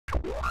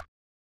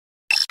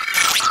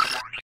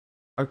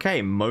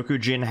Okay,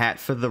 Mokujin hat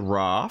for the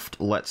raft.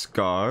 Let's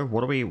go. What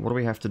do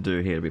we have to do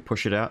here? Do we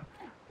push it out?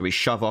 Do we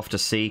shove off to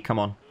sea? Come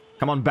on.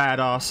 Come on,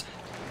 badass.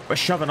 We're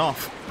shoving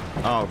off.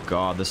 Oh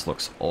god, this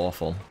looks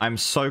awful. I'm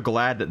so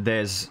glad that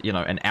there's, you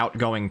know, an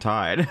outgoing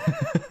tide.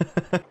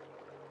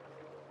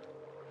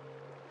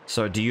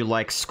 So, do you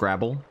like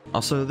Scrabble?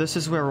 Also, this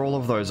is where all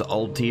of those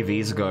old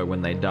TVs go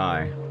when they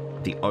die.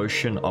 The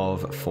ocean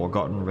of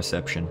forgotten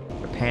reception.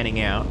 We're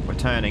panning out. We're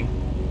turning.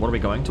 What are we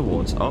going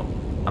towards? Oh,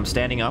 I'm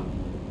standing up.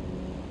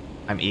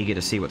 I'm eager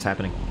to see what's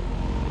happening.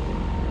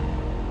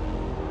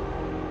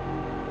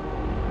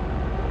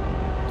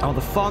 Oh,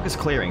 the fog is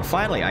clearing.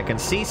 Finally, I can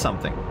see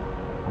something.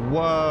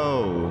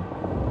 Whoa.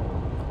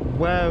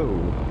 Whoa.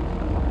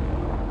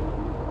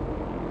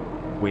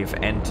 We've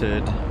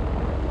entered...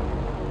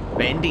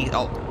 Bendy...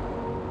 Oh,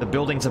 the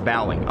buildings are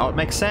bowing. Oh, it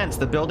makes sense.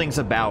 The buildings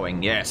are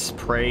bowing. Yes,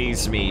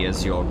 praise me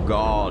as your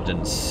god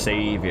and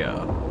savior.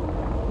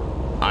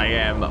 I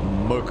am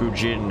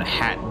Mokujin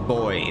Hat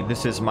Boy.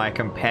 This is my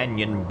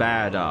companion,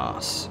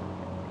 Badass.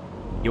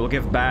 You will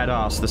give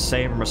Badass the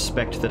same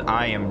respect that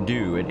I am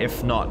due, and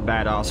if not,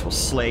 Badass will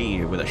slay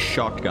you with a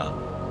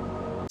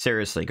shotgun.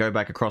 Seriously, go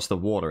back across the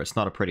water. It's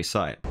not a pretty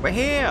sight. We're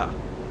here!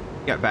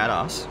 Yo,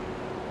 Badass.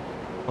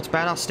 What's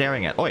Badass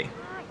staring at? Oi!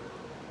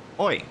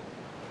 Oi!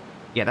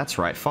 Yeah, that's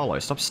right. Follow.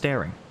 Stop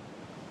staring.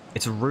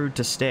 It's rude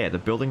to stare. The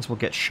buildings will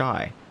get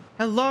shy.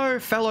 Hello,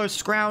 fellow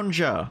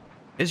scrounger.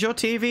 Is your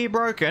TV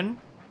broken?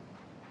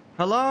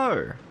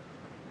 Hello?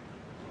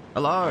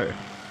 Hello?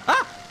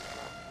 Ah!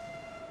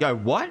 Yo,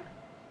 what?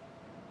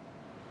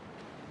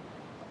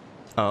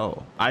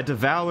 Oh, I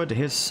devoured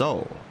his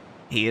soul.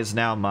 He is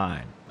now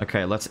mine.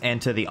 Okay, let's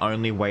enter the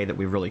only way that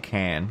we really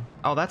can.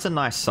 Oh, that's a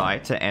nice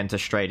site to enter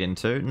straight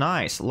into.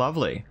 Nice,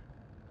 lovely.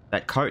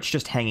 That coach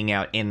just hanging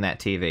out in that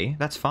TV.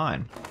 That's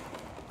fine.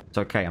 It's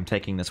okay, I'm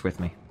taking this with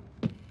me.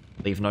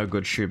 Leave no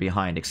good shoe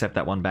behind, except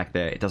that one back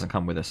there. It doesn't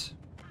come with us.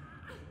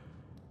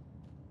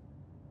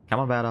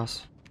 Come on,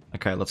 Badass.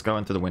 Okay, let's go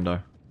in through the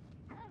window.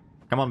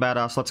 Come on,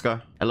 Badass, let's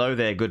go. Hello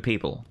there, good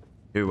people.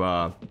 Who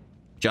are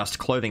just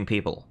clothing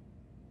people.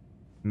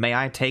 May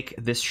I take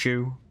this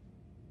shoe?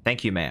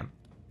 Thank you, ma'am.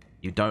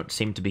 You don't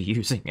seem to be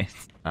using it.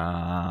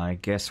 I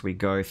guess we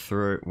go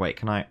through... Wait,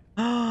 can I...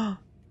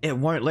 It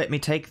won't let me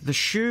take the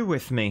shoe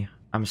with me.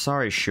 I'm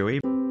sorry, Shuey.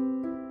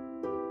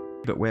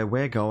 But where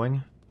we're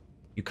going,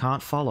 you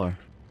can't follow.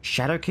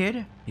 Shadow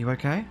Kid? You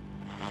okay?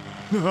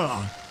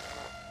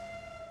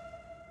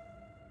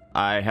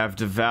 I have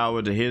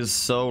devoured his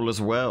soul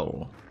as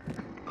well.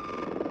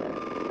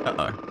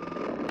 Uh-oh.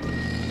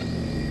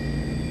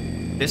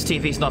 This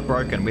TV's not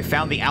broken. We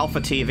found the Alpha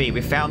TV.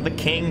 We found the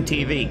King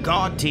TV.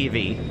 God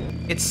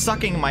TV. It's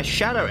sucking my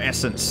shadow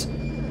essence.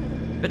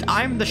 But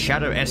I'm the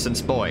shadow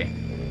essence boy.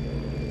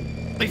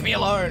 Leave me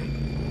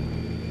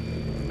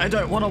alone. I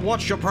don't want to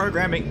watch your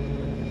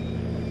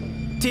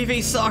programming.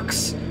 TV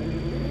sucks.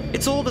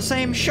 It's all the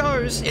same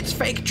shows. It's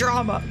fake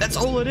drama. That's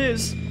all it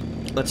is.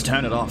 Let's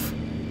turn it off.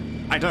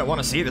 I don't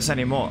want to see this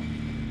anymore.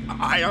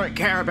 I don't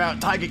care about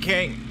Tiger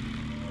King.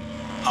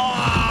 Oh,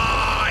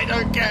 I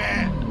don't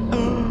care.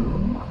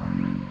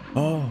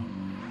 Oh.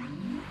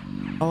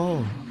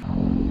 Oh.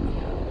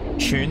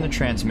 Tune the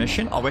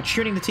transmission. Oh, we're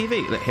tuning the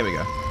TV. Here we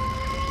go.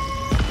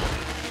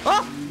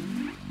 Oh!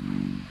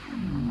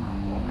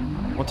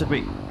 What did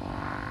we...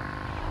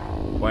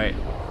 Wait.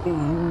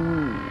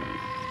 Ooh.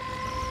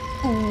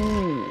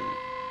 Ooh.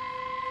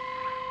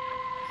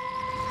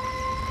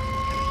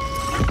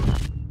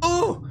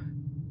 Ooh!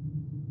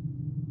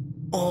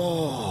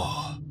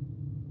 Oh.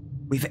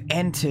 We've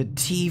entered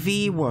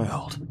TV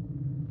world.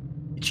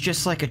 It's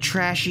just like a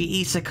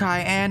trashy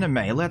isekai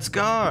anime. Let's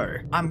go.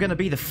 I'm gonna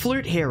be the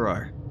flute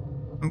hero.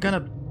 I'm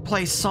gonna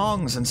play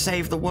songs and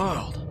save the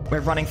world.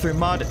 We're running through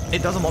mud.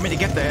 It doesn't want me to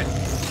get there.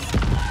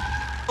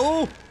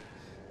 Oh!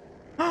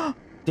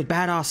 Did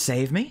Badass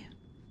save me?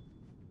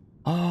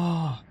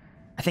 Oh,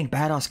 I think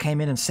Badass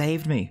came in and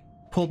saved me.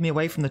 Pulled me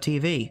away from the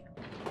TV.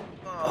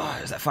 Oh,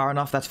 is that far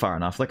enough? That's far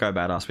enough. Let go,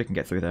 Badass. We can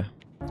get through there.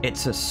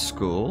 It's a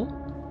school?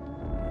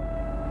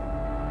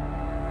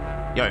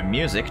 Yo,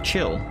 music,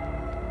 chill.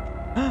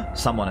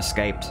 Someone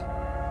escaped.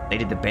 They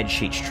did the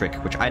bedsheets trick,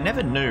 which I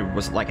never knew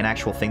was like an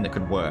actual thing that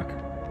could work.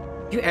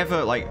 You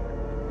ever, like,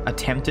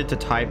 attempted to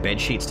tie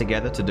bedsheets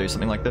together to do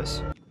something like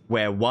this?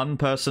 Where one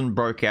person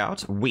broke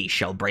out, we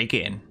shall break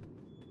in.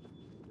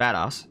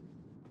 Badass.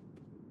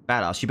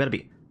 Badass, you better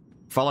be...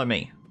 Follow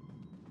me.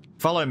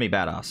 Follow me,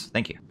 Badass.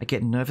 Thank you. I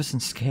get nervous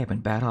and scared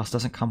when Badass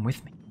doesn't come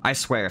with me. I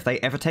swear, if they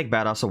ever take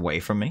Badass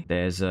away from me...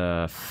 There's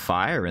a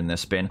fire in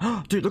this bin.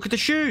 Dude, look at the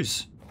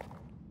shoes!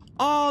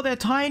 Oh, they're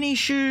tiny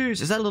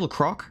shoes! Is that a little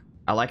croc?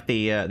 I like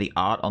the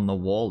art on the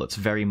wall. It's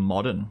very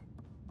modern.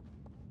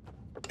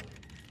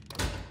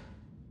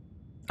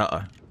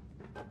 Uh-oh.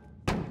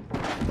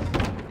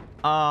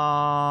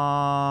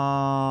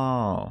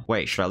 Oh.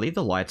 Wait, should I leave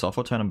the lights off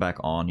or turn them back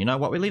on? You know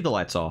what? We leave the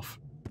lights off.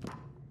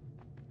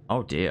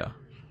 Oh, dear.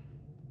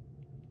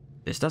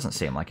 This doesn't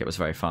seem like it was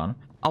very fun.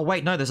 Oh,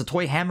 wait, no, there's a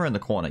toy hammer in the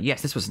corner.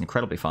 Yes, this was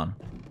incredibly fun.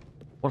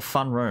 What a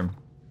fun room.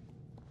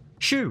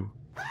 Shoo!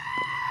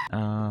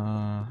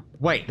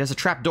 Wait, there's a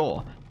trap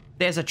door.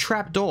 There's a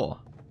trap door.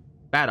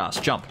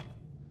 Badass, jump.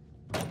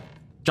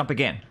 Jump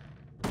again.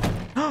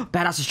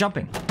 Badass is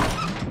jumping.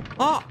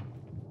 Oh!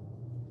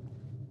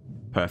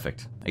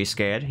 Perfect. Are you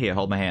scared? Here,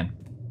 hold my hand.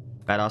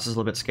 Badass is a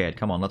little bit scared.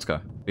 Come on, let's go.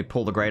 We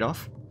pull the grate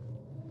off.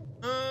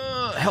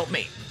 Help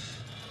me.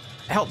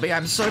 Help me,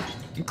 I'm so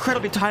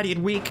incredibly tidy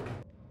and weak.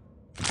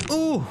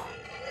 Ooh!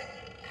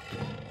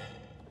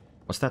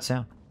 What's that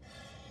sound?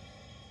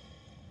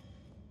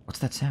 What's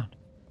that sound?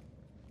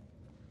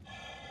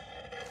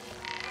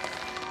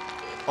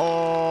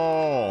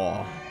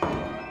 Oh!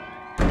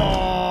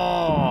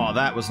 Oh!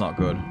 That was not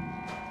good.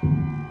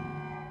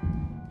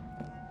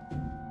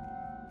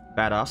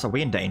 Badass, are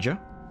we in danger?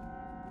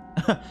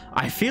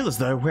 I feel as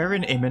though we're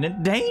in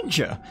imminent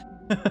danger.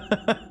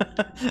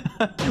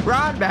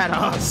 Run,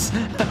 badass!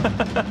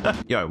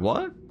 Yo,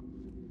 what?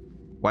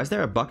 Why is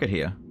there a bucket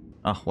here?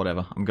 Oh,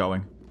 whatever. I'm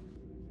going.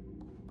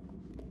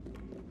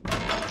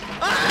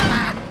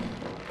 Ah!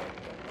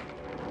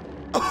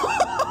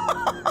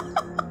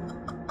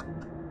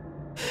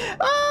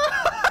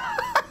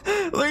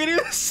 Look at him.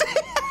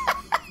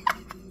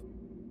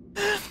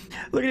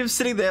 Look at him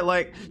sitting there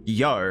like,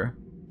 yo,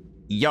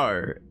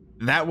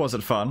 that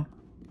wasn't fun.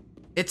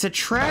 It's a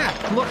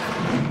trap. Look,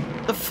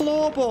 the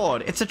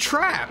floorboard. It's a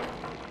trap.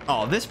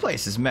 Oh, this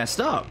place is messed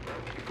up.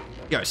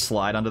 Yo,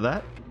 slide under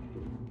that.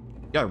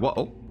 Yo, what?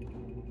 Oh.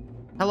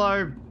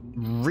 Hello,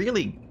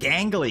 really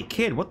gangly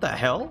kid. What the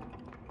hell?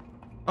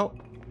 Oh,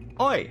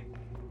 oi.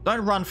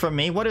 Don't run from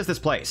me. What is this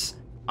place?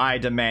 I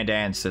demand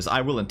answers.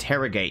 I will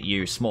interrogate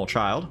you, small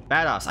child.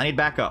 Badass, I need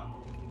backup.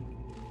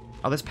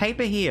 Oh, there's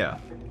paper here.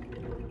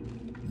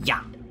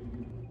 Yeah.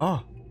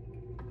 Oh.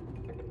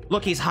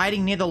 Look, he's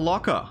hiding near the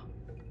locker.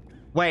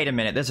 Wait a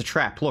minute, there's a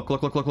trap. Look.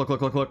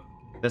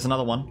 There's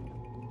another one.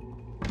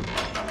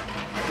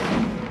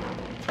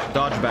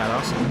 Dodge,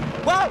 badass.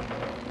 Whoa!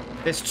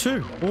 There's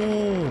two.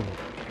 Ooh.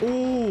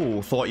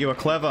 Ooh, thought you were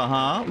clever,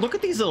 huh? Look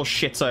at these little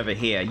shits over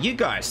here. You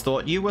guys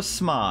thought you were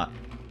smart.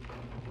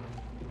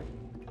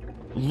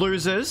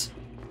 Losers.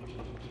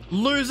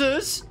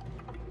 Losers.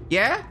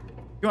 Yeah?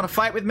 You want to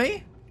fight with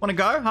me? Want to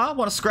go, huh?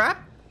 Want to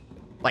scrap?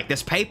 Like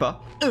this paper.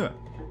 Ugh.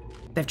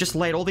 They've just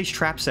laid all these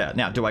traps out.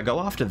 Now, do I go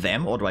after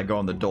them or do I go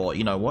on the door?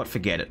 You know what?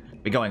 Forget it.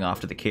 We're going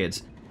after the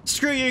kids.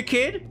 Screw you,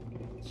 kid.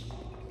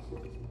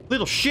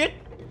 Little shit.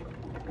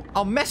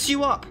 I'll mess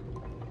you up.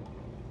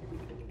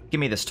 Give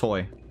me this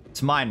toy.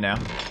 It's mine now.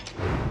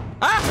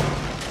 Ah!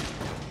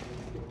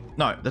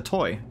 No, the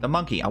toy. The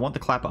monkey. I want the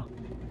clapper.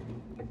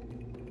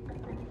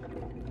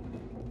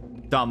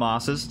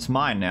 Dumbasses. It's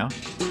mine now.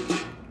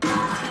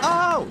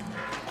 Oh!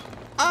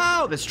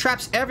 Oh, there's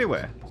traps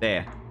everywhere.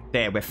 There.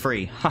 There, we're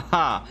free.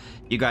 Haha.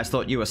 You guys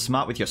thought you were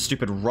smart with your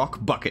stupid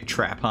rock bucket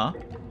trap, huh?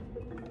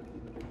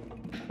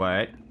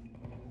 Wait.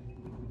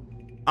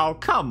 Oh,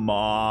 come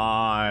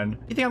on.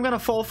 You think I'm gonna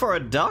fall for a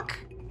duck?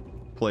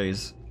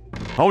 Please.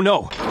 Oh,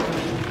 no.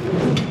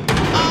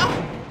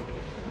 Ah!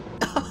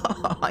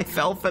 I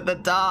fell for the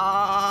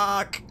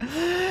duck.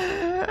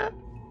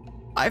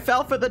 I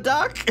fell for the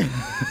duck.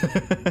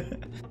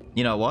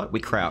 You know what? We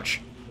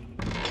crouch.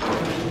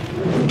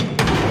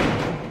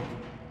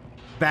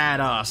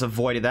 Badass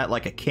avoided that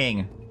like a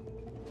king.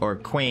 Or a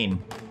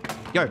queen.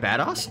 Yo,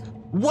 badass?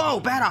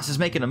 Whoa, badass is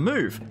making a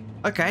move.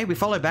 Okay, we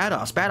follow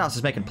badass. Badass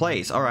is making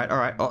plays. Alright,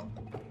 alright. Oh.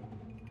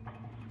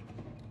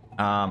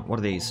 What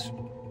are these?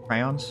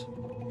 Crayons?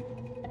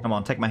 Come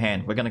on, take my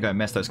hand. We're gonna go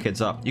mess those kids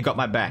up. You got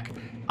my back.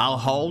 I'll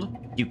hold,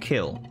 you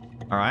kill.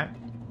 Alright?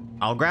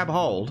 I'll grab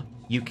hold,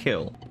 you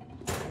kill.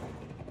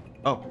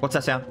 Oh, what's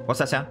that sound? What's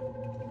that sound?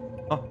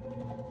 Oh.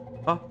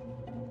 Oh.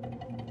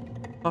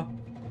 Oh.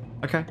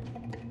 Okay.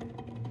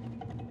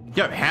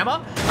 Yo,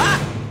 hammer?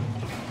 Ah!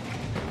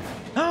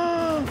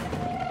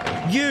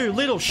 You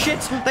little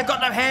shits! They've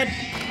got no head!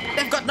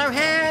 They've got no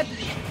head!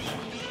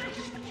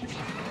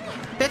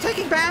 They're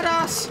taking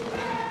badass!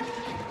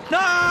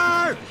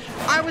 No!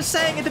 I was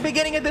saying at the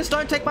beginning of this,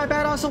 don't take my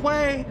badass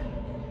away!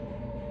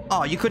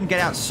 Oh, you couldn't get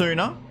out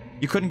sooner?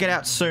 You couldn't get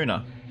out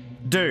sooner.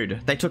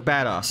 Dude, they took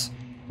badass.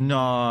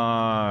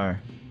 No.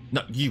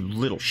 No, you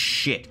little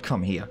shit.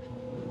 Come here.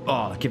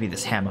 Oh, give me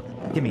this hammer.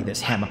 Give me this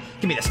hammer.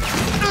 Give me this.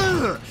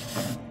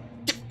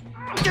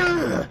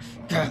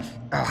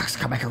 Let's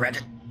come back around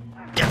it.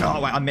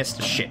 Oh, wait, I missed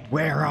the shit.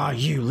 Where are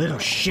you, little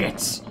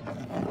shits?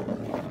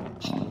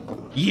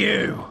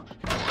 You.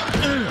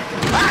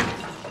 Ah!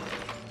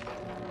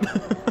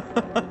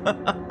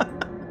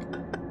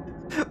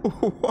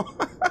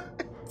 What?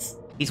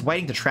 He's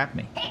waiting to trap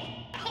me.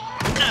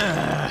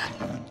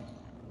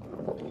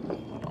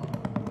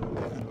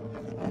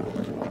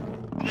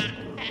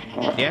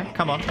 Yeah,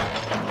 come on.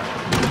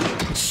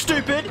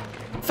 Stupid!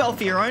 Fell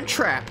for your own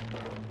trap.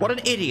 What an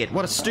idiot.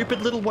 What a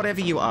stupid little whatever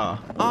you are.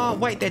 Oh,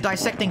 wait, they're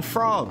dissecting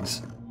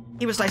frogs.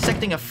 He was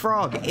dissecting a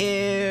frog.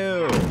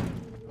 Ew.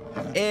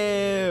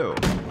 Ew.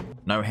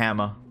 No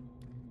hammer.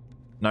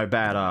 No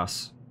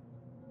badass.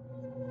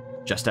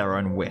 Just our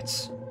own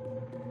wits.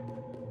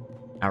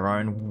 Our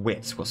own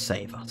wits will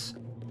save us.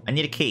 I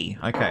need a key.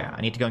 Okay,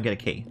 I need to go and get a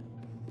key.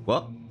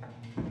 What?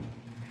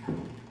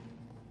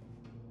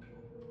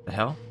 The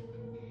hell?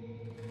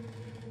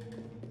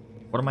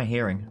 What am I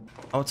hearing?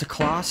 Oh, it's a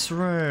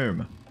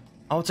classroom.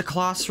 Oh, it's a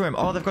classroom.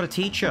 Oh, they've got a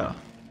teacher.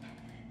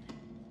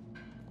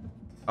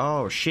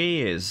 Oh,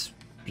 she is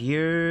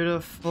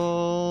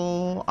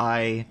beautiful.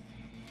 I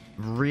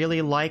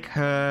really like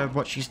her,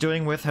 what she's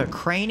doing with her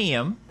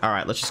cranium. All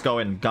right, let's just go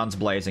in, guns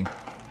blazing.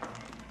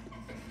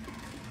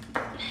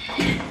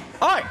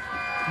 Oi!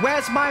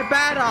 Where's my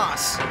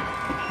badass?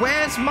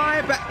 Where's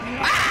my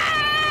Ah!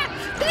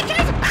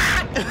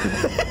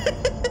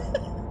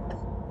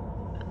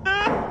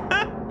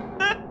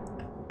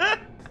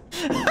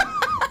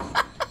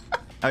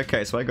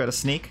 Okay, so I gotta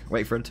sneak,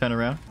 wait for her to turn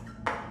around.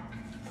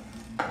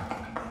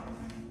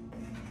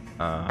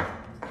 Oh.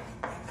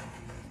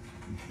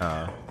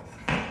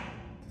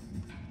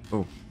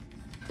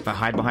 If I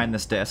hide behind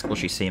this desk, will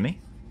she see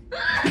me? No!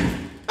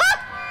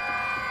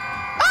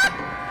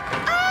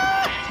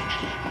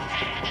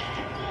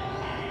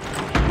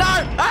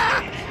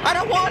 Ah! I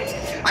don't want!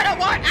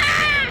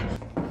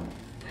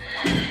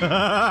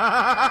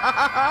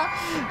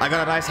 Ah! I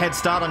got a nice head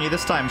start on you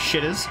this time,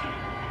 shitters.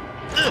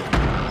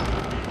 Ugh.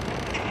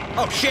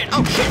 Oh shit!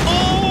 Oh shit!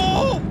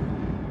 Oh!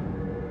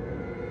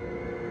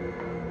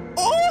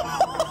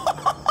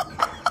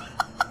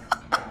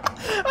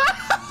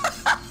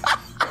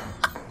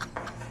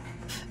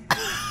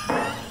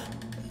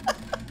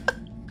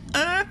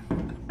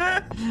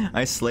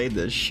 I slayed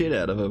the shit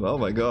out of him. Oh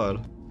my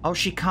god. Oh,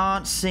 she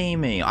can't see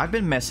me. I've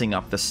been messing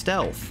up the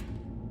stealth.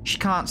 She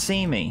can't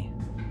see me.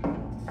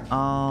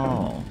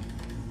 Oh.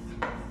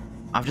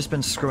 I've just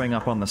been screwing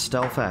up on the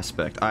stealth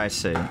aspect. I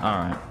see.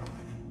 Alright.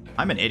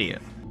 I'm an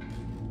idiot.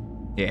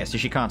 Yeah, so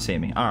she can't see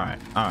me. Alright.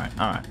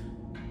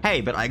 Hey,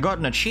 but I got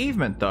an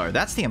achievement though.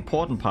 That's the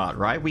important part,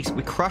 right? We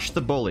crushed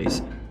the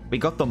bullies. We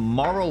got the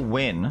moral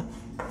win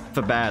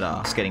for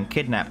badass getting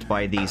kidnapped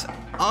by these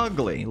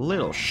ugly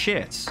little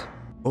shits.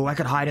 Oh, I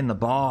could hide in the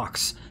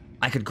box.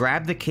 I could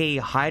grab the key,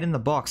 hide in the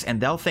box, and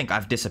they'll think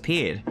I've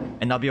disappeared.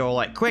 And they'll be all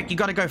like, quick, you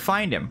gotta go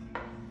find him.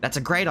 That's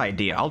a great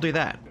idea. I'll do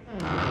that.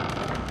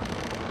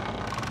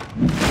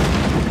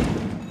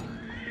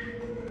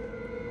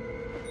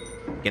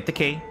 Get the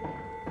key.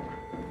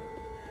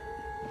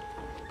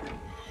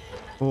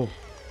 Oh.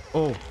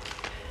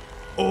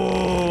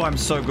 Oh, I'm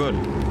so good.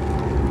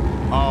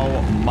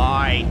 Oh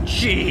my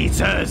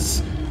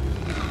Jesus.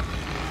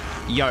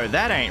 Yo,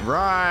 that ain't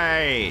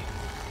right.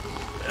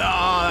 Oh,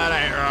 that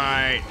ain't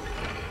right.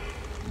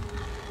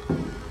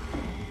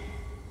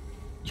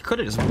 You could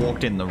have just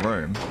walked in the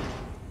room.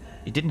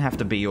 You didn't have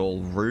to be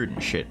all rude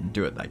and shit and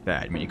do it like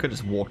that. I mean, you could have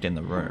just walked in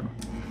the room.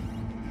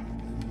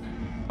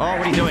 Oh,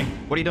 what are you doing?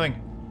 What are you doing?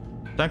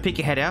 Don't peek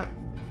your head out.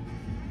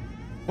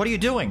 What are you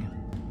doing?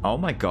 Oh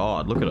my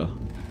god, look at her.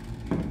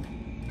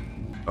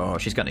 Oh,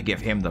 she's gonna give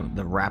him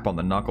the rap on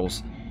the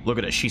knuckles. Look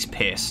at her, she's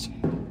pissed.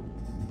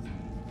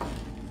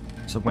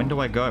 So when do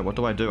I go? What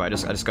do? I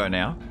just go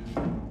now?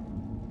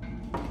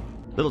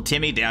 Little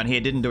Timmy down here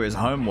didn't do his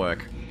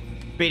homework.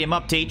 Beat him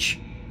up, Teach.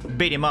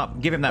 Beat him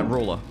up. Give him that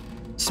ruler.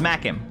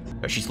 Smack him.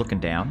 Oh, she's looking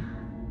down.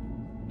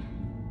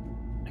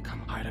 I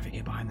come hide over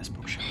here behind this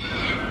bookshelf.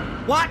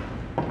 What?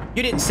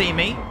 You didn't see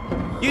me.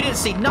 You didn't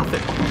see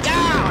nothing.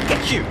 Ah, I'll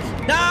get you.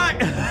 No!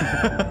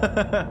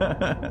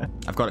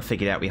 I've got it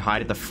figured out. We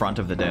hide at the front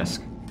of the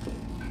desk.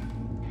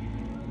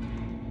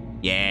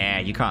 Yeah,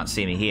 you can't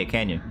see me here,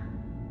 can you?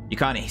 You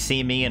can't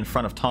see me in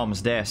front of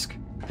Tom's desk.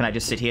 Can I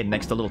just sit here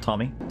next to little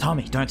Tommy?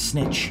 Tommy, don't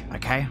snitch,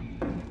 okay?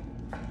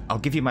 I'll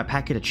give you my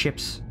packet of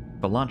chips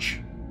for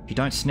lunch. If you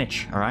don't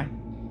snitch, alright?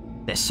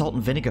 They're salt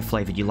and vinegar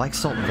flavored. You like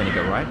salt and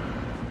vinegar, right?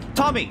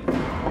 Tommy!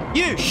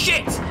 You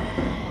shit!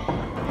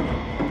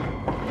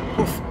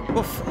 Woof,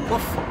 woof,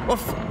 woof,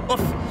 woof,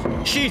 woof.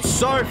 She's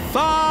so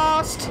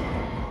fast!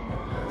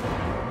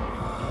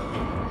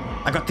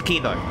 I got the key,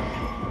 though.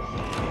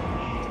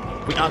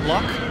 We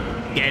unlock.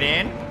 Get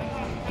in.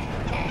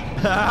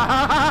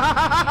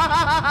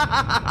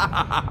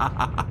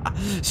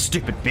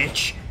 Stupid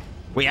bitch.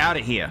 We out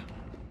of here.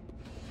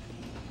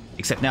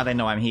 Except now they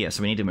know I'm here,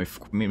 so we need to move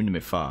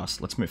fast.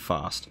 Let's move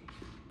fast.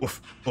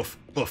 Woof, woof,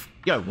 woof.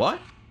 Yo, what?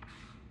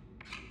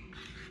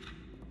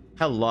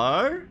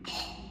 Hello?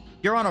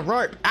 You're on a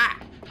rope. Ah!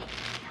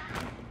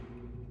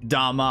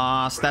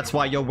 Dumbass. That's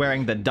why you're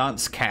wearing the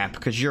dunce cap,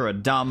 because you're a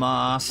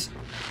dumbass.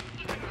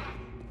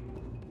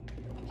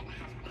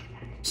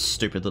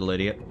 Stupid little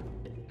idiot.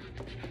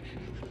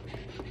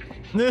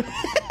 Look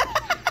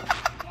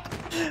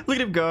at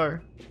him go.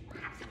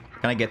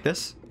 Can I get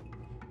this?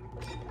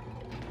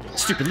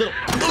 Stupid little...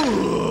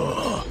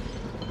 Ugh.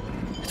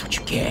 That's what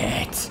you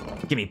get.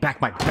 Give me back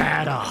my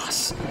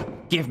badass.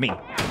 Give me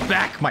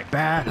back my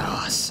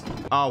badass.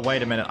 Oh,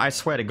 wait a minute. I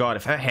swear to God,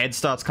 if her head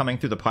starts coming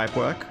through the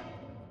pipework,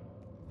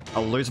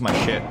 I'll lose my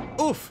shit.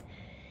 Oof.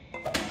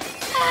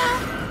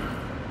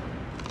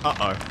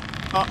 Uh-oh.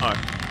 Uh-oh.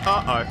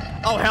 Uh-oh.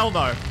 Oh, hell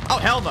no. Oh,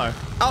 hell no.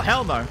 Oh,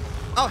 hell no.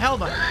 Oh, hell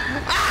no.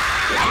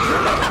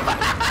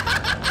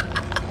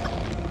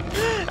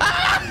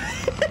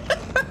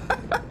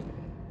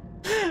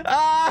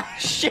 Ah,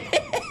 shit.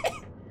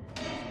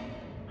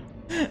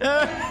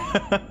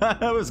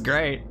 That was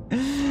great. Do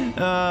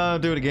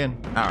it again.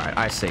 Alright,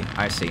 I see.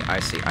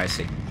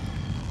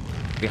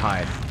 We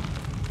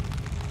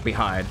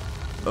hide.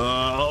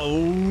 Oh,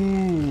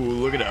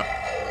 look at her.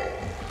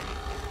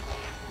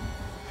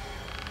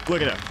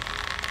 Look at her.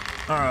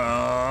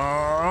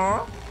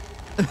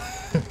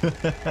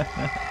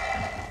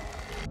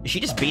 Is she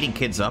just beating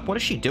kids up? What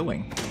is she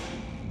doing?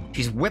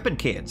 She's whipping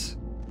kids.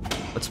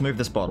 Let's move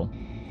this bottle.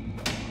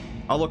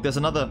 Oh, look, there's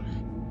another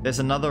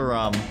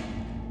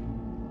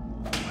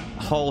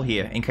hole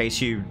here in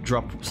case you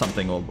drop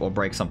something or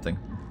break something.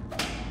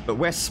 But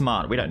we're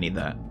smart. We don't need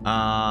that.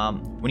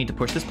 We need to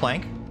push this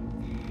plank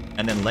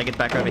and then leg it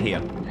back over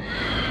here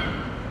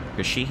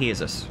because she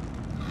hears us.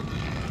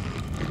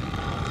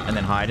 And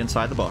then hide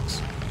inside the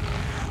box.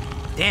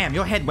 Damn,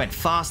 your head went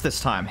fast this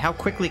time. How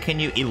quickly can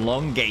you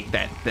elongate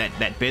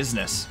that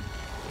business?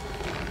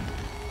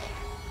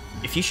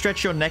 If you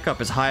stretch your neck up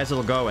as high as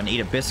it'll go and eat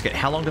a biscuit,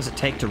 how long does it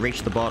take to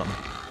reach the bottom?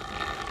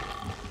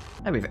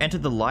 Hey, we've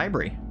entered the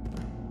library.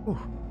 Ooh.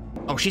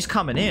 Oh, she's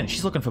coming in.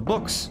 She's looking for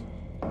books.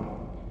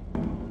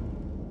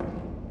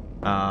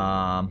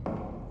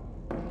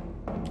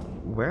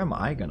 Where am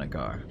I gonna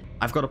go?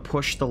 I've got to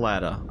push the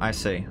ladder. I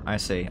see.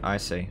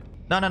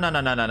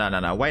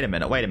 No. Wait a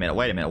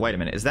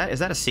minute. Is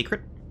that a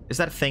secret? Is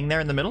that a thing there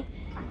in the middle?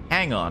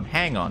 Hang on.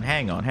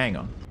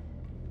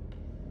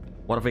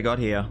 What have we got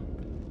here?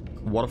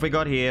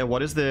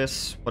 What is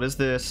this?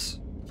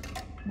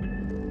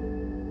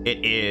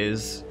 It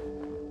is...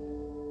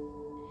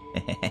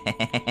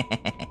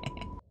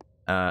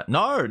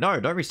 no,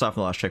 don't restart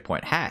from the last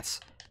checkpoint. Hats.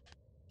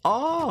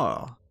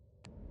 Oh!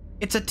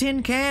 It's a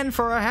tin can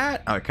for a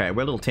hat! Okay,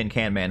 we're a little tin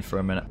can man for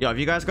a minute. Yo, have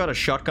you guys got a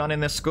shotgun in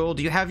this school?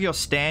 Do you have your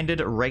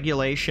standard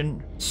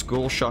regulation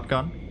school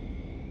shotgun?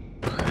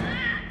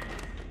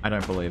 I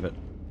don't believe it.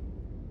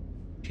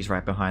 She's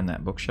right behind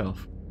that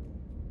bookshelf.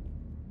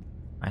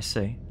 I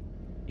see.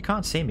 You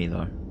can't see me,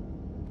 though.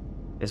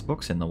 There's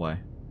books in the way.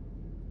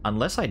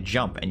 Unless I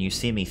jump and you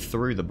see me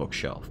through the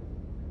bookshelf.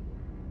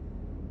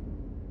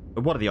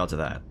 But what are the odds of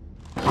that?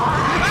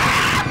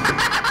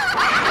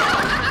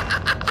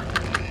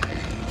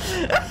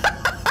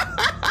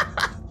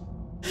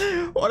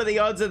 What are the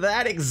odds of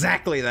that?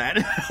 Exactly that.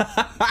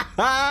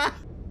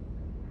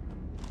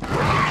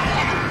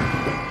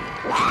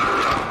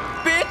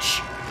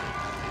 Bitch!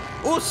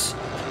 Us!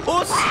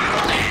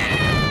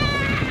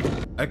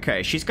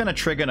 Okay, she's gonna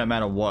trigger no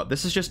matter what.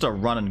 This is just a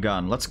run and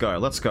gun. Let's go.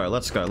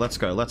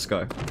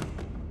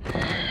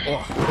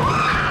 Oh.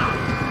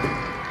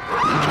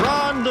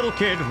 Run, little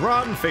kid,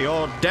 run for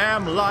your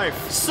damn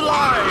life.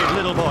 Slide,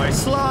 little boy,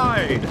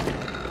 slide.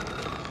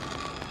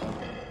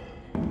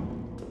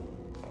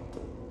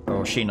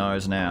 Oh, she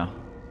knows now.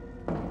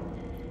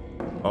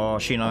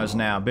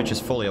 Bitch is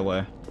fully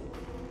aware.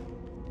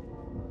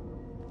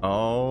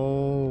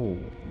 Oh.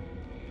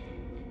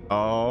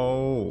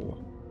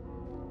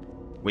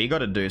 We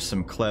gotta do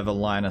some clever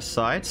line of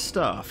sight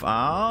stuff.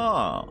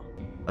 Ah.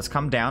 Let's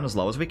come down as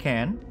low as we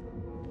can.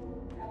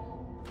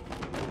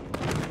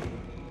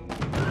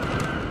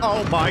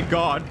 Oh my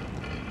god.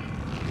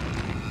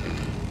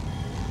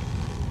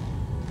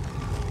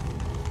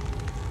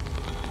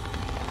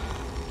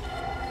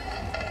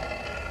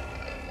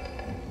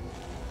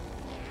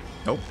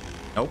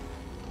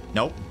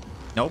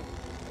 Nope.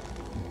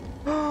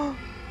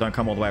 Don't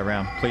come all the way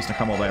around. Please don't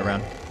come all the way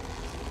around.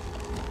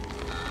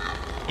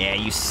 Yeah,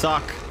 you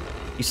suck.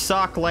 You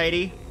suck,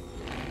 lady.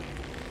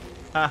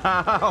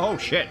 Oh,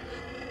 shit.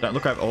 Don't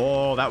look over.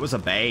 Oh, that was a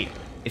bait.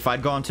 If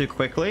I'd gone too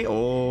quickly.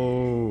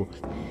 Oh.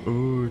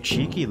 Ooh,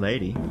 cheeky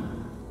lady.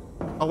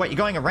 Oh, wait, you're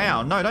going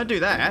around. No, don't do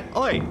that.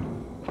 Oi.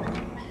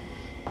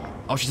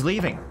 Oh, she's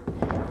leaving.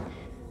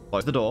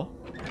 Close the door.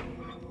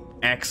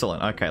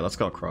 Excellent. Okay, let's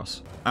go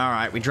across.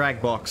 Alright, we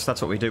drag box.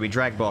 That's what we do. We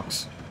drag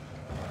box.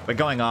 We're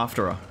going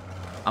after her.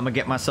 I'm gonna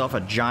get myself a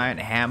giant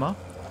hammer,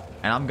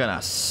 and I'm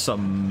gonna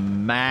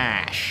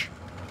smash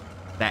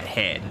that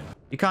head.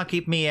 You can't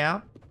keep me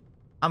out.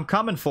 I'm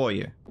coming for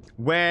you.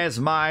 Where's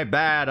my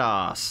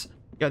badass?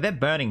 Yo, they're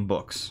burning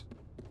books.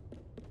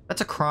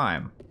 That's a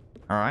crime.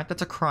 Alright,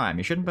 that's a crime.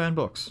 You shouldn't burn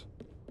books.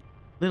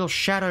 Little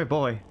shadow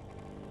boy.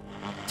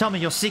 Tell me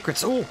your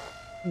secrets. Ooh.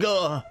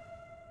 Gah.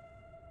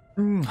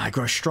 I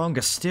grow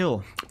stronger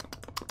still.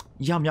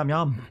 Yum, yum,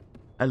 yum.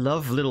 I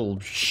love little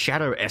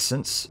shadow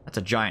essence. That's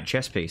a giant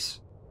chess piece.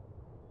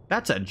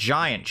 That's a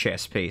giant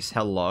chess piece.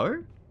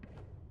 Hello?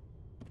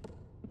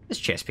 This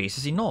chess piece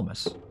is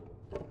enormous.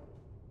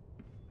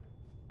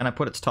 Can I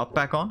put its top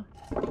back on?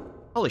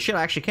 Holy shit,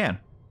 I actually can.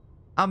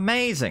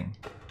 Amazing.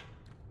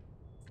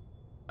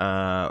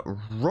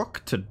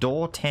 Rook to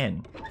door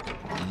 10.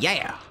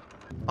 Yeah.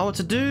 Oh, it's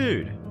a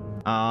dude.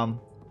 Hello.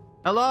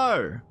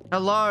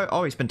 Hello.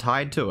 Oh, he's been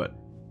tied to it.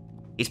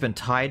 He's been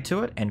tied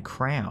to it and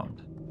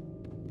crowned.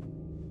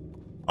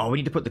 Oh, we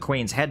need to put the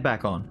queen's head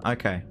back on.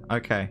 Okay,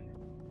 okay.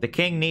 The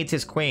king needs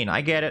his queen.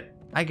 I get it.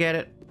 I get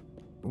it.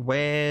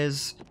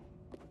 Where's...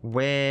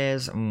 we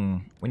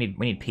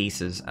need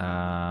pieces.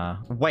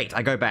 Wait,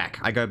 I go back.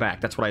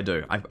 That's what I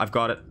do. I've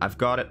got it. I've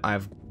got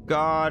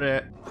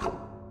it.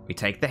 We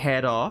take the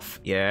head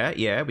off. Yeah,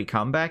 yeah. We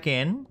come back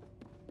in.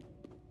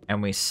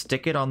 And we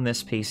stick it on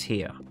this piece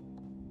here.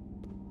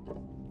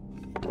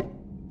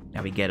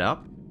 Now we get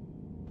up.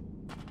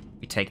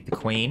 We take the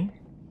queen.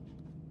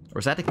 Or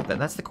is that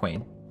that's the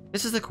queen?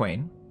 This is the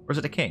queen. Or is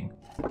it the king?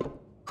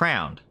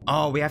 Crowned.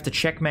 Oh, we have to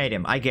checkmate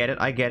him. I get it.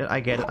 I get it.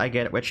 I get it. I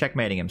get it. We're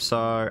checkmating him.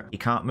 So he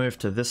can't move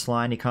to this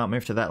line. He can't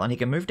move to that line. He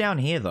can move down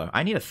here, though.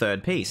 I need a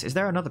third piece. Is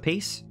there another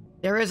piece?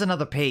 There is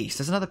another piece.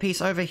 There's another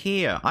piece over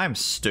here. I'm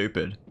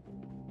stupid.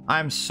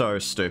 I'm so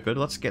stupid.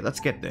 Let's get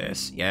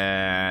this.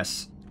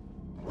 Yes.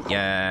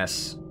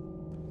 Yes.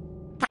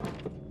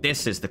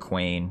 This is the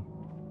queen.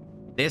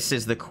 This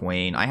is the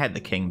queen. I had the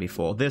king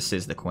before. This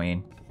is the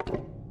queen.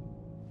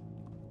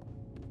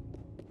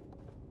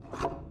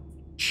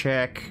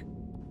 Check.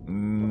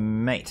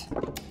 Mate.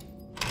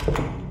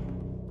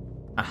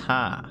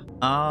 Aha.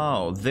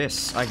 Oh,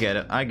 this. I get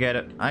it. I get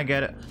it. I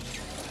get it.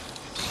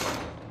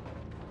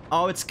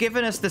 Oh, it's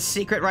given us the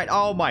secret right.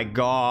 Oh my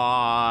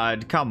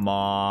god. Come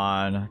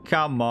on.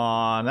 Come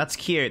on. That's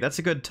cute. That's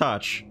a good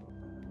touch.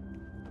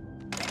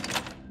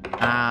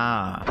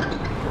 Ah.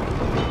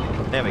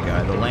 There we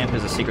go. The lamp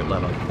is a secret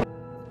lever.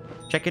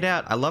 Check it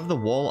out. I love the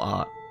wall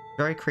art.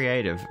 Very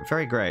creative.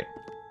 Very great.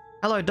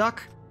 Hello,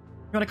 Duck.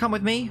 You wanna come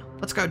with me?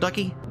 Let's go,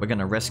 Ducky. We're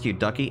gonna rescue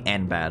Ducky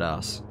and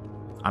Badass.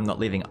 I'm not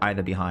leaving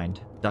either behind.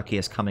 Ducky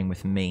is coming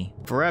with me.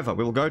 Forever,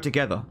 we will go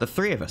together. The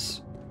three of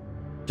us.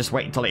 Just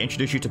wait until I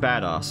introduce you to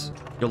Badass.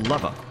 You'll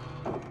love her.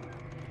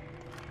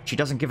 She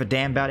doesn't give a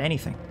damn about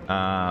anything.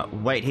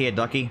 Wait here,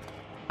 Ducky.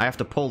 I have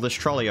to pull this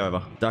trolley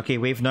over. Ducky,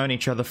 we've known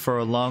each other for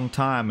a long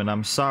time, and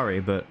I'm sorry,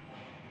 but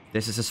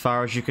this is as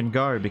far as you can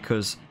go,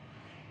 because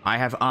I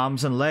have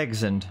arms and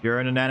legs, and you're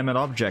an inanimate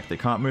object that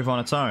can't move on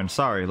its own.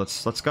 Sorry,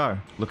 let's go.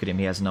 Look at him,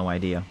 he has no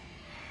idea.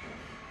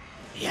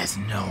 He has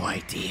no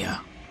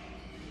idea.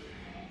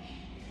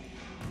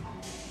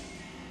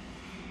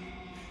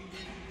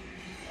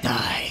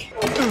 Die.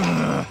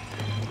 Ugh.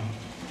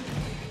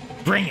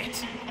 Bring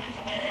it.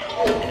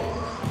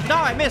 No,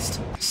 I missed.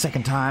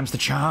 Second time's the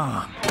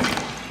charm.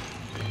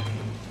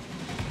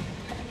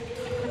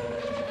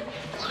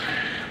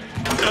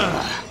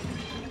 Ugh.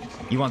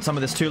 You want some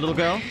of this too, little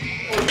girl?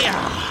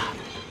 Yeah.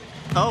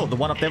 Oh, the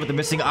one up there with the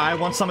missing eye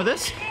wants some of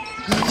this?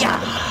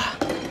 Yeah.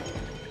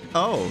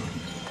 Oh,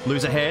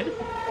 lose a head?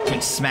 Let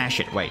me smash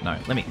it. Wait, no.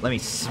 Let me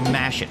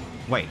smash it.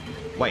 Wait.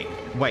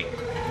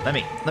 Let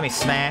me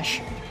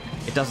smash.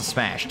 It doesn't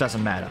smash.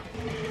 Doesn't matter.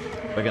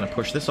 We're gonna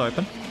push this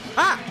open.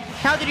 Ah!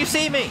 How did you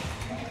see me?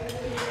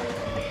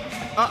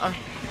 Uh-oh.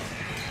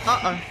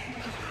 Uh-oh.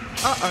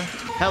 Uh-oh.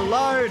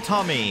 Hello,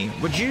 Tommy.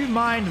 Would you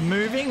mind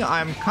moving?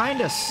 I'm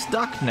kinda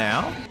stuck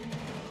now.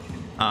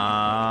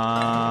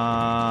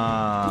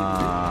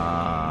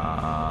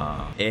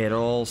 It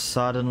all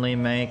suddenly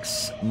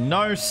makes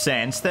no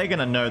sense. They're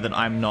gonna know that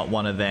I'm not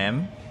one of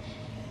them.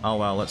 Oh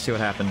well, let's see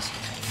what happens.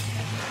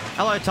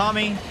 Hello,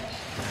 Tommy.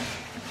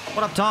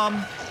 What up,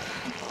 Tom?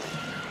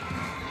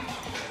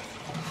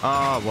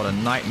 Oh, what a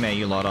nightmare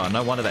you lot are.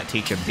 No wonder that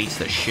teacher beats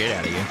the shit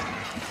out of you.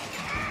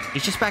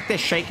 He's just back there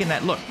shaking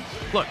that. Look.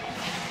 Look.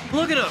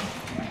 Look at him.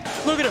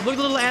 Look at him. Look at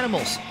the little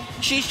animals.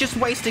 She's just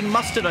wasting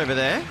mustard over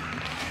there.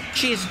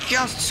 She is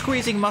just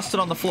squeezing mustard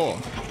on the floor.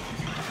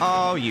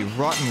 Oh, you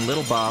rotten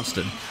little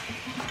bastard.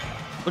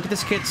 Look at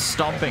this kid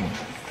stomping.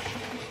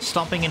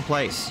 Stomping in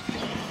place.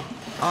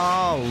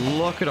 Oh,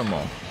 look at them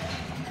all.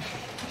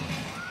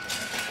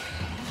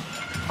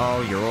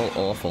 Oh, you're all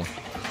awful.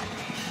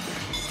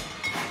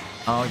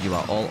 Oh, you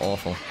are all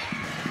awful.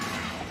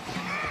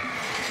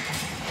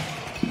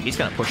 He's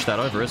gonna push that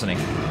over, isn't he?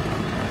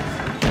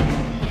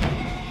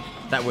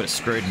 That would have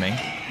screwed me.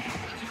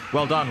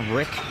 Well done,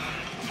 Rick.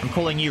 I'm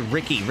calling you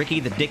Ricky. Ricky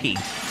the Dicky.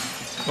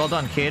 Well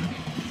done, kid.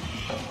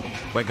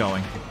 We're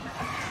going.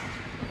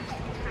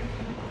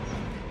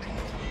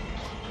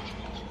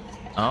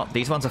 Oh,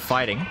 these ones are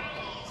fighting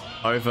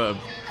over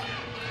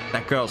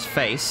that girl's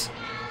face.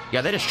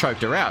 Yeah, they just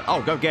choked her out.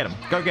 Oh, go get him.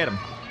 Go get him.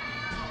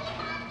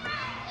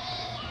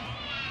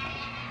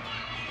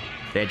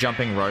 They're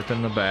jumping rope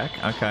in the back.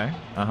 Okay.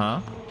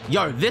 Uh-huh.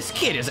 Yo, this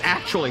kid is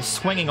actually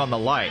swinging on the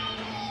light.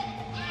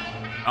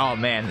 Oh,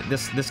 man.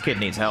 This kid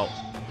needs help.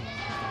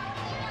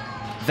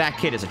 That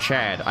kid is a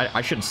Chad.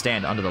 I shouldn't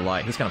stand under the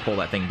light. He's gonna pull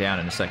that thing down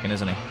in a second,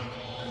 isn't he?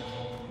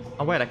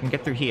 Oh, wait. I can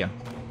get through here.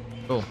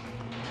 Cool.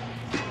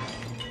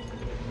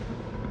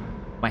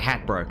 My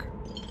hat broke.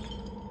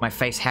 My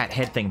face hat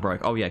head thing broke.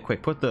 Oh, yeah.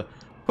 Quick. Put the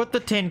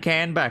tin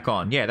can back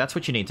on. Yeah, that's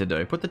what you need to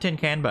do. Put the tin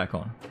can back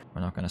on. We're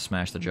not going to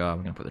smash the jar.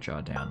 We're going to put the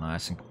jar down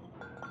nice and...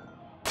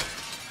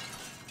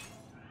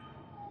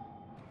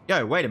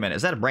 Yo, wait a minute.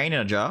 Is that a brain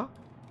in a jar?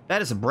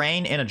 That is a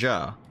brain in a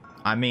jar.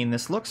 I mean,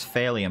 this looks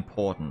fairly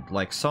important.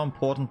 Like, so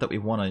important that we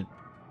want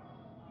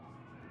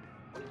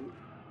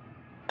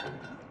to...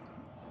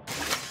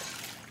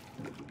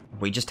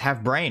 We just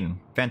have brain.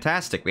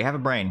 Fantastic. We have a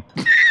brain.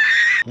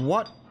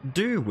 What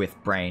do with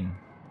brain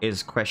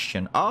is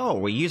question. Oh,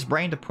 we use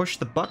brain to push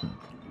the button.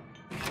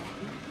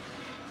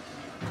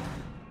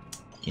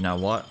 You know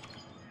what?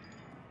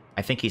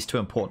 I think he's too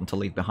important to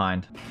leave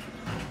behind.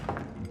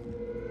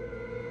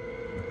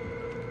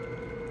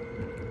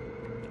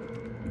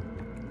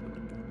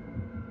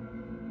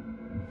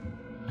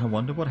 I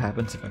wonder what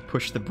happens if I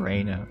push the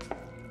brain out.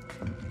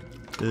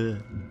 Ugh.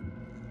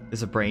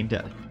 There's a brain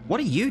dead. What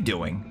are you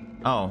doing?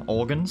 Oh,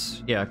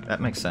 organs? Yeah, that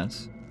makes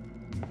sense.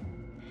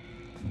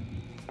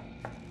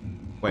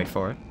 Wait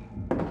for it.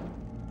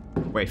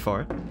 Wait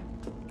for it.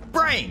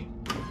 Brain!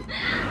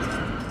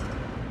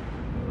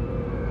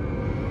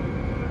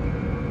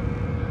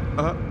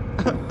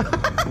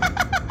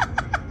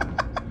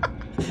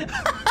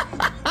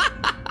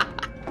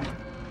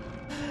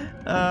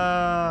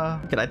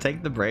 Can I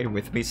take the brain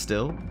with me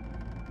still?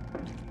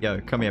 Yo,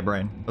 come here,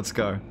 brain. Let's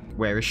go.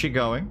 Where is she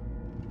going?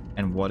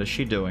 And what is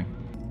she doing?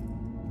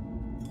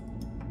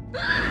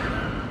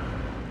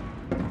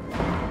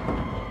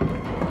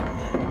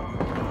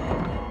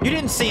 You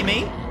didn't see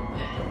me!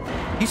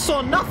 You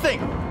saw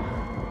nothing!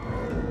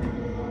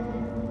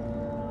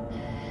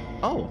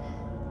 Oh.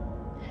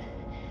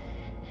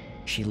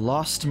 She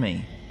lost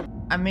me.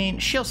 I mean,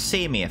 she'll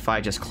see me if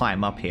I just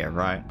climb up here,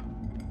 right?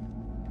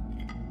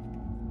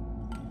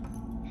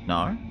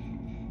 No?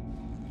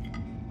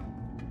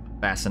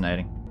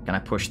 Fascinating. Can I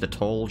push the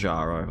tall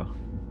jar over?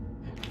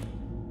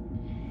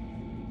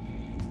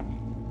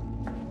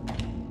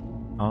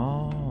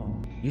 Oh,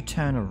 you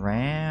turn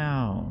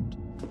around.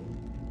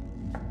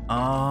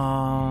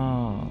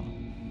 Oh.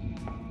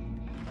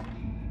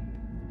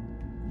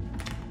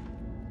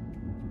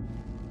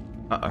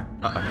 Uh-oh,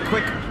 uh-oh.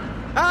 Quick!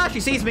 Ah,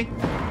 she sees me!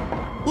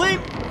 Leap!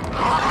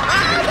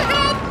 Ah, the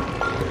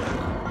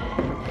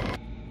head!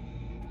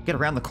 Get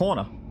around the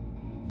corner.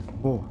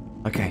 Oh,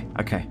 okay,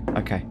 okay,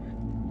 okay.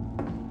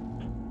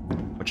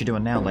 What you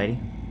doing now, lady?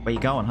 Where you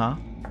going, huh?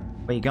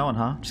 Where you going,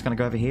 huh? Just gonna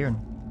go over here and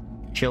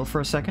chill for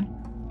a second?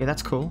 Yeah,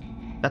 that's cool.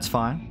 That's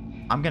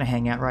fine. I'm gonna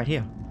hang out right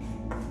here.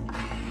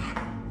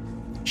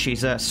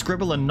 She's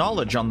scribbling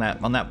knowledge on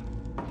that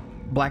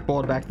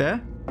blackboard back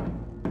there.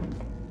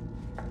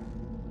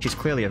 She's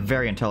clearly a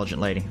very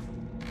intelligent lady.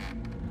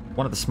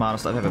 One of the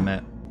smartest I've ever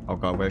met. Oh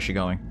god, where is she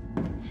going?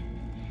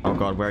 Oh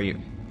god, where are you?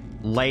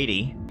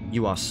 Lady,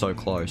 you are so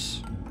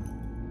close.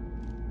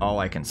 Oh,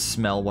 I can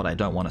smell what I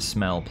don't want to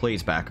smell.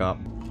 Please back up.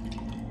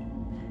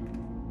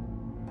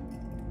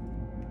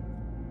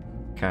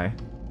 Okay.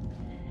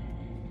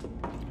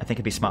 I think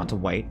it'd be smart to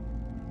wait.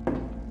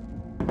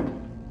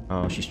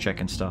 Oh, she's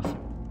checking stuff.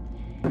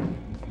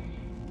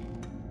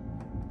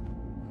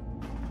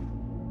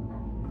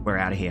 We're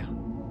out of here.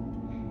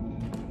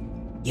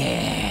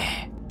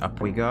 Yeah! Up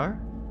we go.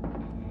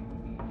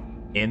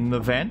 In the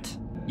vent.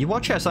 You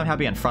watch her somehow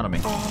be in front of me.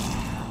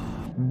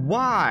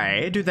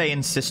 Why do they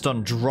insist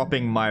on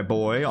dropping my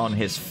boy on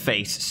his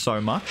face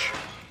so much?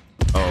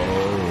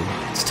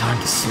 Oh, it's time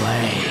to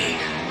slay.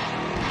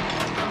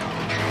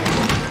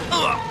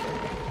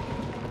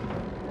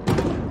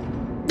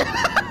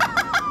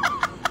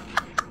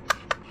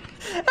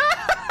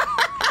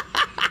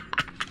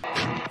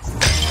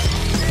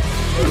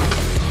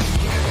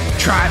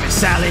 Try me,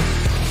 Sally.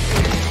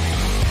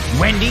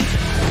 Wendy.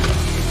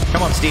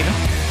 Come on, Steven.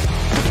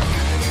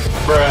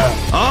 Bruh.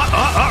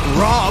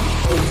 Rob.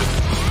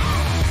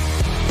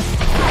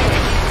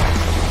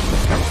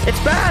 It's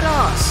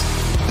badass.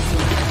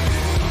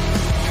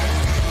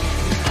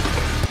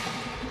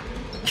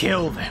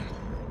 Kill them.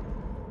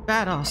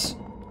 Badass.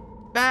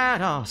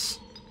 Badass.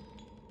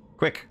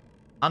 Quick.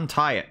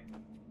 Untie it.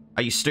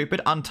 Are you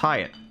stupid? Untie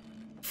it.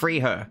 Free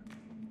her.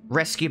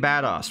 Rescue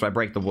badass. Do I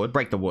break the wood?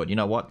 Break the wood. You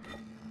know what?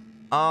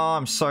 Oh,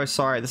 I'm so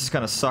sorry. This is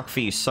gonna suck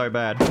for you so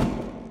bad.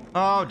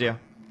 Oh, dear.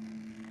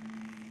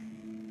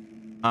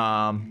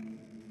 In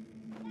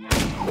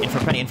for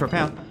a penny, in for a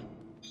pound.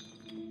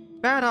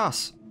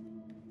 Badass.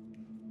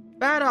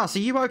 Badass, are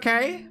you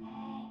okay?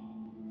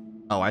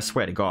 Oh, I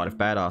swear to God, if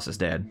Badass is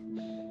dead.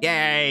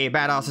 Yay,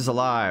 Badass is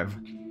alive.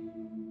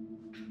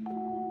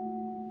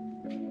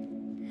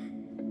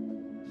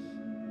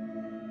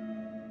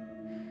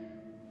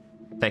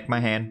 Take my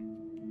hand.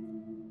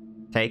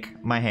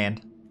 Take my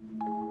hand.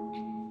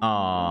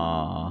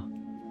 Aww.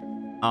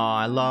 Aww,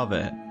 I love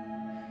it.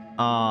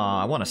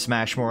 Aww, I want to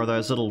smash more of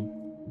those little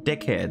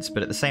dickheads,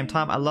 but at the same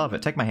time, I love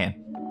it. Take my hand.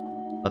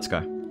 Let's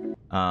go.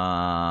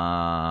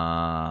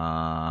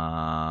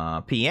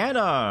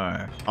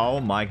 Piano! Oh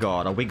my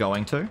god, are we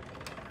going to?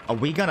 Are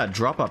we gonna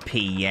drop a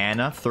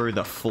piano through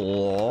the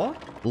floor?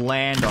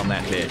 Land on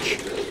that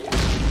bitch.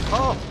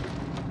 Oh!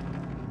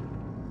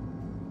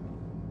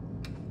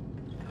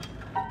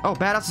 Oh,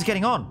 Badass is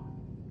getting on!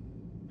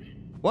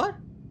 What?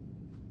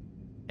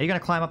 Are you gonna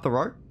climb up the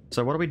rope?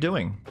 So what are we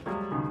doing?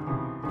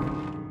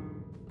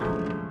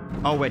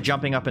 Oh, we're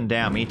jumping up and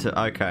down. Me too.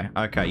 Okay,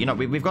 okay. You know,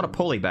 we've got a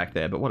pulley back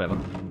there, but whatever.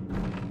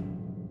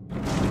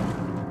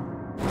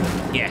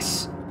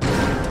 Yes.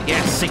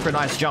 Yes,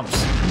 synchronized jumps.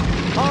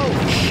 Oh,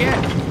 shit!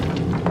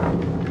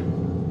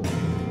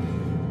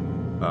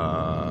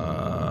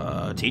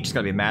 Teacher's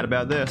gonna be mad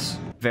about this.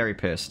 Very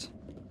pissed.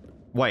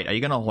 Wait, are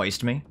you gonna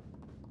hoist me?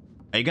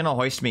 Are you gonna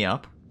hoist me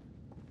up?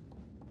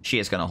 She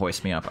is gonna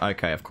hoist me up.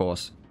 Okay, of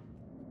course.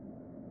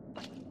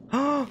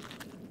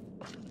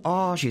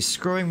 Oh, she's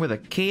screwing with a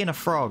key and a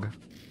frog.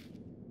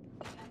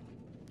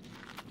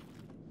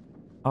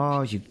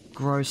 Oh, you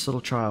gross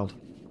little child.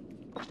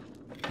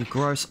 You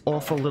gross,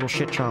 awful little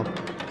shit child.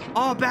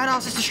 Oh,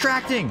 Badass is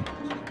distracting!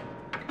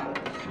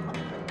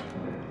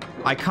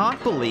 I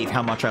can't believe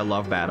how much I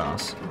love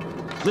Badass.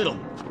 Little...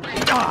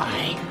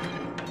 Die!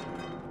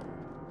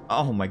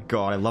 Oh my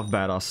god, I love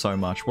Badass so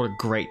much. What a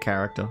great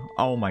character.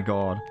 Oh my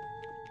god.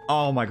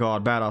 Oh my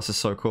god, Badass is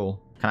so cool.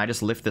 Can I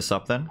just lift this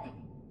up then?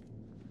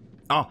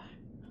 Oh,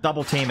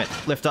 double team it.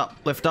 Lift up,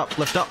 lift up,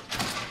 lift up.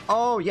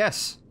 Oh,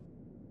 yes.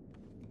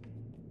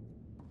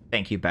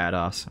 Thank you,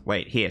 Badass.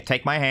 Wait, here,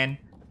 take my hand.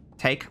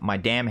 Take my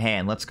damn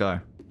hand. Let's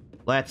go.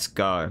 Let's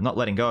go. I'm not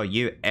letting go of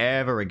you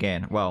ever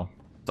again. Well,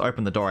 to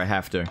open the door I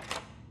have to.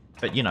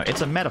 But, you know,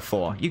 it's a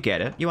metaphor. You get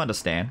it. You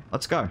understand.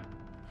 Let's go.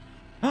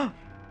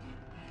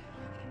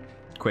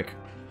 Quick.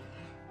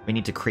 We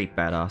need to creep,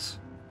 Badass.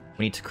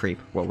 We need to creep.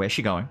 Well, where's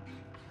she going?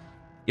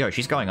 Yo,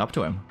 she's going up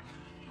to him.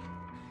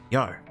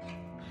 Yo.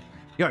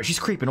 Yo, she's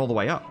creeping all the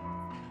way up.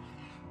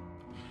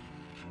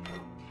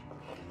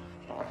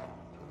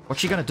 What's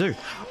she gonna do?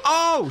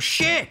 Oh,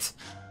 shit!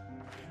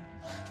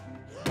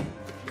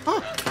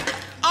 Oh!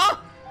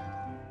 Oh!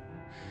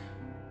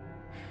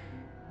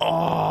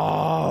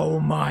 Oh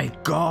my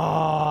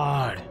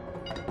god!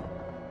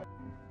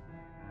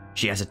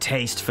 She has a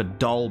taste for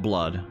doll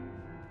blood.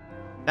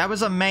 That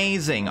was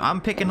amazing.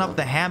 I'm picking up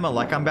the hammer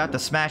like I'm about to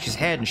smash his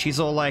head, and she's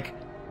all like,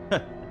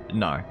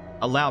 no,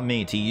 allow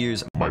me to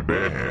use my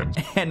bare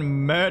hand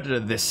and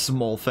murder this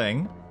small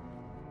thing.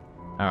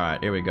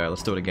 Alright, here we go.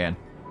 Let's do it again.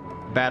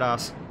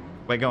 Badass,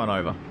 we're going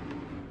over.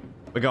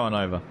 We're going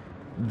over.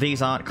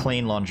 These aren't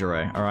clean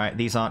lingerie, alright?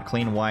 These aren't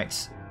clean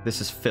whites. This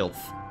is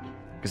filth.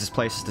 Because this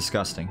place is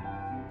disgusting.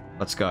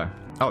 Let's go.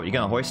 Oh, you're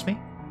gonna hoist me?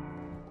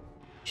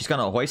 She's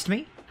gonna hoist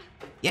me?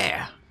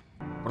 Yeah.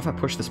 What if I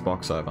push this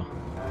box over?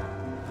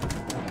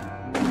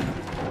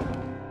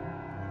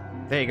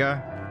 There you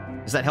go.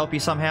 Does that help you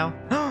somehow?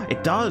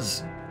 It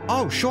does!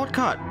 Oh,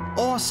 shortcut!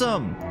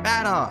 Awesome!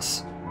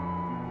 Badass!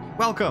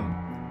 Welcome!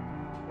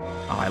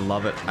 Oh, I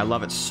love it. I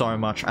love it so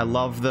much. I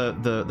love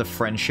the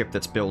friendship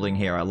that's building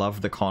here. I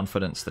love the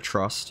confidence, the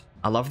trust.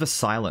 I love the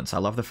silence. I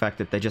love the fact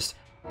that they're just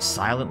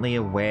silently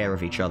aware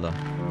of each other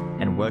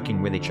and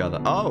working with each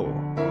other. Oh!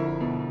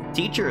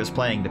 Teacher is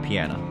playing the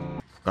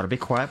piano. Gotta be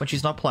quiet when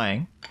she's not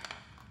playing.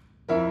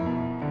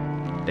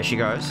 There she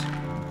goes.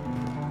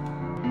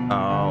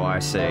 Oh, I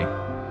see.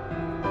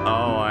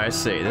 Oh, I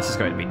see. This is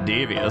going to be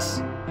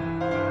devious.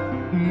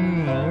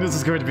 This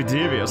is going to be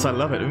devious. I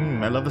love it.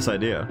 I love this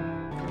idea.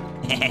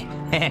 Oh,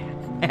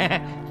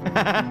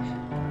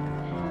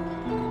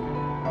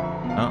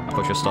 I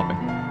thought you were stopping.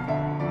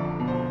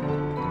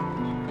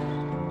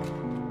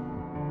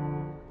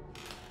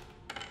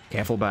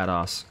 Careful,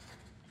 Badass.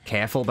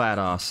 Careful,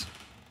 Badass.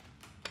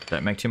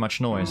 Don't make too much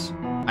noise.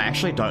 I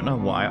actually don't know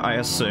why I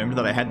assumed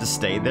that I had to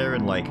stay there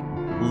and, like,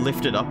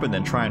 lift it up and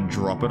then try and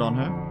drop it on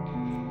her.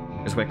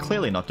 Because we're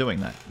clearly not doing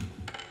that.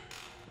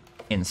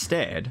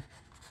 Instead,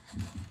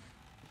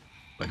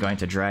 we're going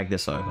to drag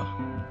this over.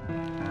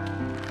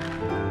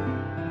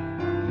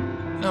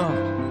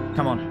 Oh,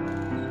 come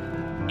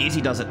on.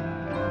 Easy does it.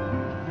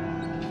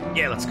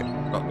 Yeah, let's go.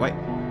 Oh, wait.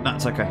 No,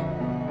 it's okay.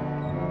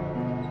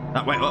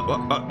 No, wait,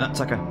 oh, no, it's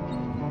okay.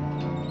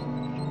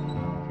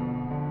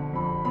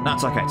 No,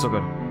 it's okay. It's all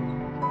good.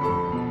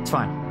 It's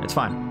fine. It's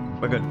fine.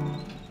 We're good.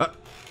 Oh.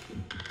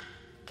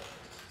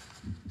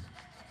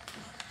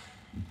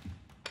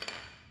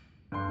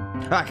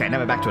 Okay, now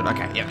we're back to it.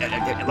 Okay,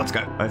 yeah, let's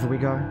go. Over we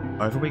go.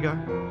 Over we go.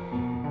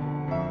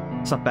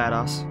 What's up,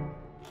 Badass?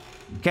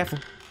 Careful.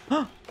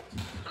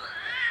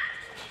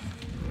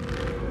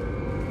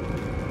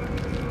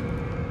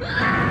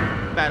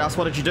 Badass,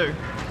 what did you do?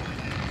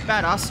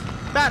 Badass!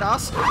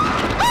 Badass!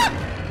 Ah!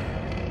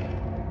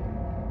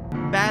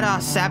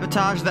 Badass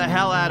sabotaged the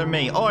hell out of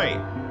me. Oi!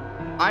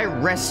 I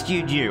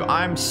rescued you.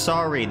 I'm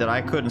sorry that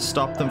I couldn't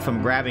stop them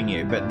from grabbing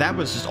you, but that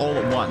was just all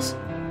at once.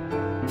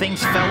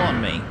 Things fell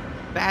on me.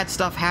 Bad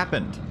stuff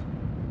happened.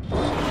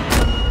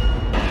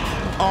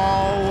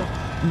 Oh,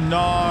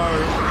 no.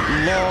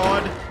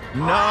 Lord.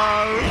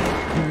 No.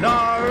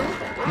 No.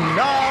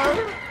 No.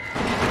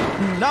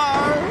 No.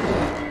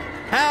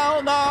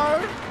 Hell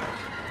no.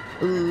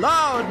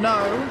 Lord,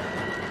 no.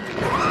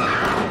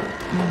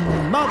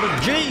 Mother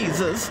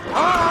Jesus.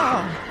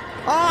 Oh.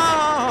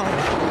 Oh.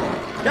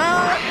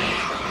 God.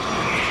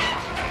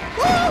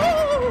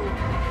 Woo.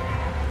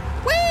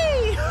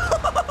 Whee.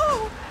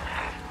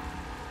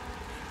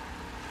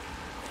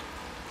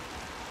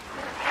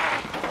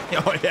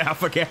 Oh yeah, I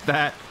forget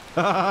that.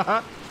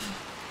 I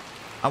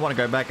want to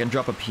go back and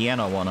drop a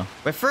piano on her.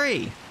 We're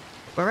free.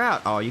 We're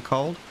out. Oh, are you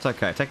cold? It's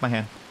okay. Take my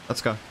hand.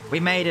 Let's go.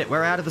 We made it.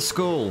 We're out of the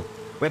school.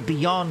 We're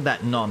beyond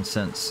that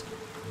nonsense.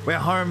 We're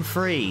home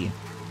free.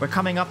 We're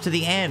coming up to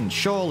the end,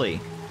 surely.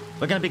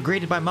 We're going to be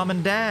greeted by Mum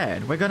and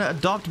Dad. We're going to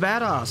adopt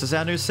Badass as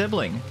our new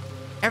sibling.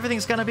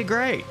 Everything's going to be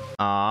great.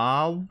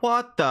 Ah,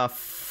 what the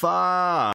fuck?